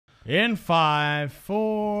In 5,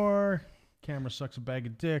 4. Camera sucks a bag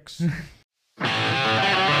of dicks.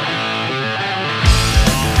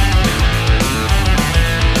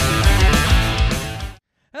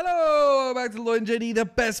 Hello, back to Lloyd and JD, the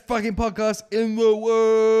best fucking podcast in the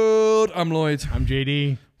world. I'm Lloyd. I'm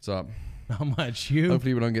JD. What's up? Not much. You?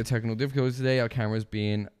 Hopefully we don't get technical difficulties today. Our camera's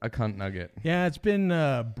being a cunt nugget. Yeah, it's been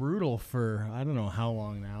brutal for I don't know how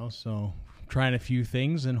long now. So trying a few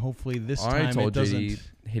things, and hopefully this time I told it doesn't. JD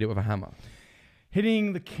hit it with a hammer.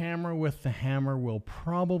 Hitting the camera with the hammer will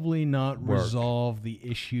probably not resolve the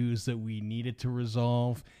issues that we needed to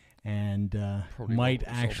resolve, and might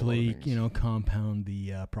actually, compound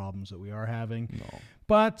the problems that we are having. No.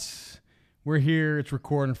 But we're here. It's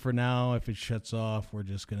recording for now. If it shuts off, we're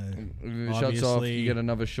just gonna. If it shuts off, you get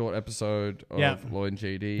another short episode of Lloyd and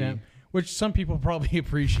JD. Yeah. Which some people probably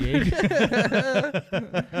appreciate.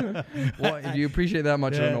 Well, if you appreciate that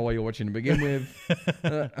much, I don't know why you're watching to begin with.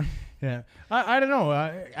 Yeah. I don't know.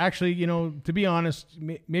 Actually, to be honest,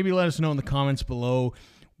 maybe let us know in the comments below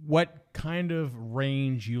what kind of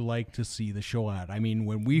range you like to see the show at. I mean,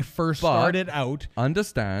 when we first started out.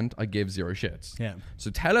 Understand, I give zero shits. Yeah.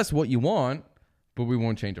 So tell us what you want, but we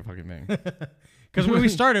won't change a fucking thing. Because when we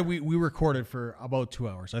started, we recorded for about 2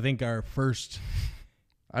 hours. I think our first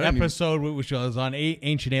episode, which was on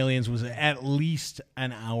Ancient Aliens, was at least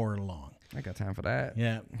an hour long. I got time for that.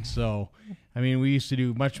 Yeah. So, I mean, we used to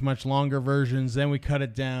do much, much longer versions. Then we cut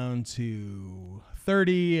it down to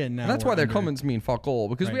 30, and now that's why their comments mean fuck all,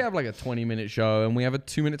 because we have like a 20-minute show and we have a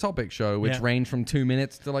 2-minute topic show, which range from 2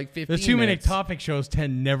 minutes to like 15 minutes. The 2-minute topic shows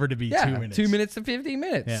tend never to be 2 minutes. 2 minutes to 15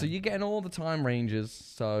 minutes. Yeah. So you're getting all the time ranges.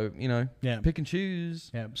 So, pick and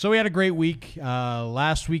choose. Yeah. So we had a great week.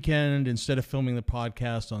 Last weekend, instead of filming the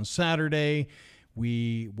podcast on Saturday,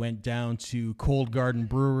 we went down to Cold Garden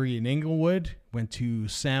Brewery in Inglewood, went to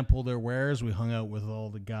sample their wares. We hung out with all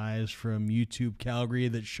the guys from YouTube Calgary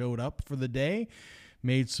that showed up for the day,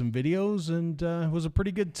 made some videos, and it was a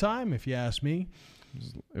pretty good time, if you ask me.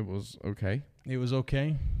 It was okay. It was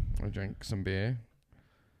okay. I drank some beer.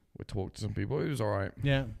 We talked to some people. It was all right.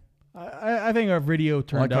 Yeah. I think our video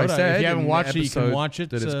turned like out. I said, if you haven't watched it, you can watch it.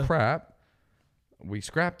 That is crap. We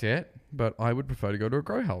scrapped it, but I would prefer to go to a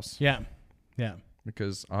grow house. Yeah. Yeah.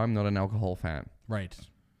 Because I'm not an alcohol fan. Right.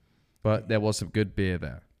 But there was some good beer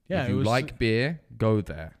there. Yeah. If you like beer, go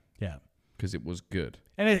there. Yeah. Because it was good.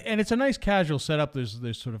 And it's a nice casual setup. There's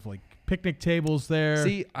sort of like picnic tables there.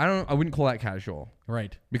 See, I wouldn't call that casual.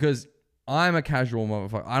 Right. Because I'm a casual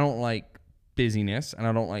motherfucker. I don't like busyness and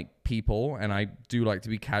I don't like people, and I do like to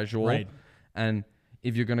be casual. Right. And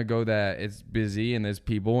if you're going to go there, it's busy and there's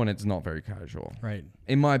people and it's not very casual. Right.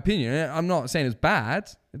 In my opinion, I'm not saying it's bad.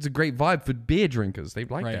 It's a great vibe for beer drinkers. They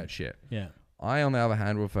like that shit. Yeah. I, on the other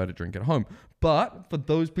hand, prefer to drink at home. But for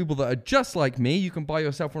those people that are just like me, you can buy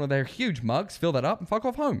yourself one of their huge mugs, fill that up, and fuck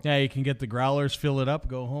off home. Yeah, you can get the growlers, fill it up,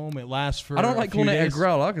 go home. It lasts for I don't like calling it a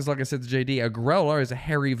growler because, like I said to JD, a growler is a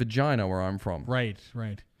hairy vagina where I'm from. Right,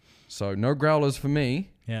 right. So no growlers for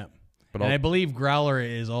me. Yeah. But I believe Growler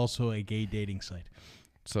is also a gay dating site.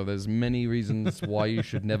 So there's many reasons why you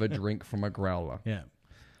should never drink from a growler. Yeah.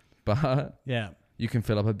 But yeah, you can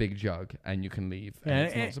fill up a big jug and you can leave.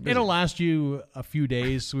 And it'll last you a few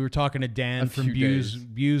days. We were talking to Dan from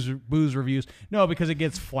Booze Reviews. No, because it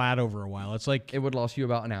gets flat over a while. It's like it would last you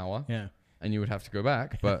about an hour. Yeah. And you would have to go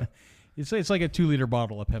back. But it's like a 2-liter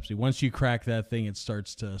bottle of Pepsi. Once you crack that thing, it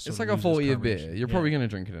starts to it's like a 40 of beer. You're probably going to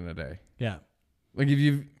drink it in a day. Yeah. Like if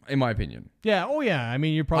you, in my opinion. Yeah. Oh yeah. I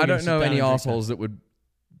mean, you're probably. I don't know any assholes that would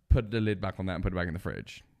put the lid back on that and put it back in the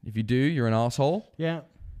fridge. If you do, you're an asshole. Yeah.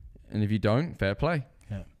 And if you don't, fair play.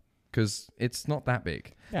 Yeah. Because it's not that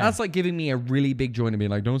big. Yeah. That's like giving me a really big joint and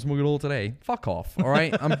being like, don't smoke it all today. Fuck off. All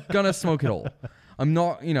right. I'm going to smoke it all. I'm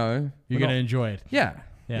not, You're going to enjoy it. Yeah.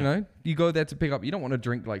 Yeah. You go there to pick up. You don't want to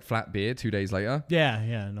drink like flat beer 2 days later. Yeah.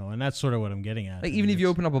 Yeah. No. And that's sort of what I'm getting at. Like, even if you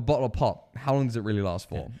open up a bottle of pop, how long does it really last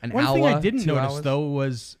for? Yeah. An hour? One thing I didn't notice, hours? though,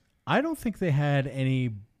 was I don't think they had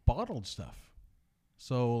any bottled stuff.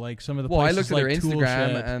 So, like some of the places, I looked at their like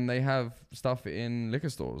Instagram and they have stuff in liquor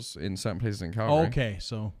stores in certain places in Calgary. Oh, okay,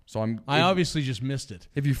 so I obviously just missed it.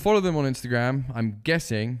 If you follow them on Instagram, I'm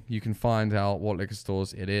guessing you can find out what liquor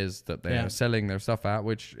stores it is that they are selling their stuff at,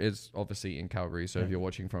 which is obviously in Calgary. So if you're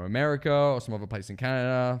watching from America or some other place in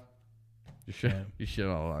Canada, you should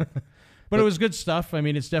not like. But it was good stuff. I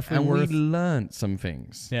mean, it's definitely worth. And we learned some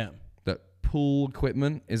things. Yeah. Pool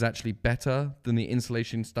equipment is actually better than the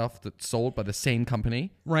insulation stuff that's sold by the same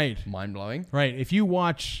company. Right. Mind blowing. Right. If you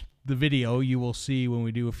watch the video, you will see when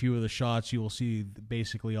we do a few of the shots, you will see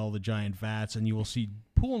basically all the giant vats, and you will see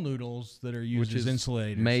pool noodles that are used as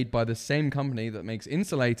insulators. Made by the same company that makes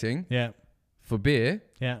insulating. Yeah. for beer,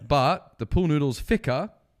 Yeah. but the pool noodles thicker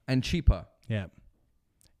and cheaper. Yeah.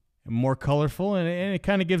 And more colorful, and it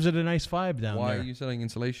kind of gives it a nice vibe down Why there. are you selling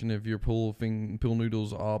insulation if your pool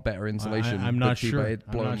noodles are better insulation? I'm but not cheaper? sure. It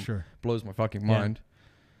I'm not sure. blows my fucking Yeah. mind.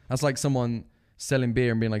 That's like someone selling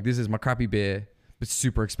beer and being like, this is my crappy beer, but it's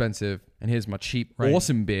super expensive, and here's my cheap, Right.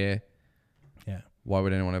 awesome beer. Yeah. Why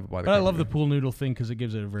would anyone ever buy the But I crappy love the beer? pool noodle thing because it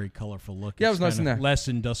gives it a very colorful look. Yeah, it It's was nice in kinda there. Less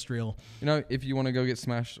industrial. You know, if you want to go get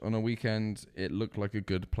smashed on a weekend, it looked like a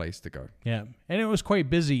good place to go. Yeah. And it was quite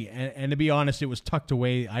busy. And to be honest, it was tucked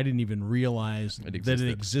away. I didn't even realize that it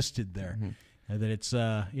existed there. Mm-hmm. That it's,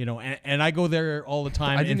 and I go there all the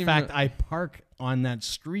time. I didn't In even fact, know- I park on that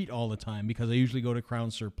street all the time because I usually go to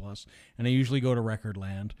Crown Surplus and I usually go to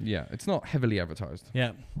Recordland. Yeah, it's not heavily advertised.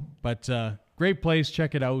 Yeah. But great place.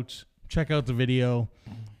 Check it out. Check out the video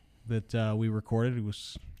that we recorded. It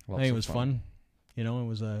was, I think it was fun. You know, it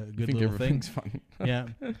was a I good think little thing. everything's fun. Yeah.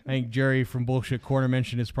 I think Jerry from Bullshit Corner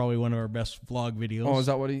mentioned it's probably one of our best vlog videos. Oh, is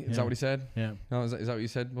that what he Yeah. said? Yeah. No, is that what you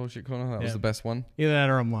said? Bullshit corner. That was Yeah. the best one. Either that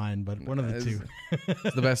or I'm lying, but one of the two.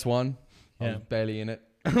 It's the best one. I Yeah. was barely in it.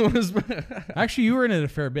 yeah, Actually, you were in it a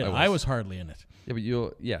fair bit. I I was. was hardly in it.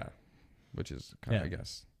 but which is kind of, Yeah. I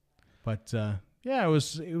guess. But yeah, it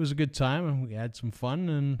was a good time and we had some fun,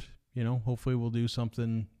 and you know, hopefully we'll do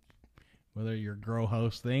something, whether your grow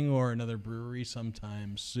house thing or another brewery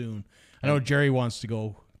sometime soon. I know Jerry wants to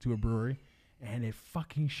go to a brewery and it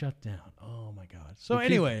fucking shut down. Oh my god. So We'll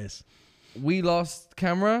keep- anyways, We lost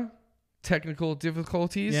camera, technical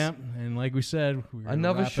difficulties. yeah, and like we said, we're gonna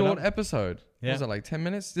Another wrap it short up. episode. Yeah. What was it, like 10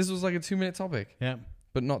 minutes? This was like a 2-minute topic, Yeah.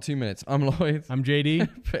 but not 2 minutes. I'm Lloyd. I'm JD.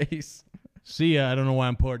 Peace. See ya. I don't know why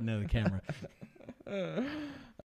I'm pointing at the camera.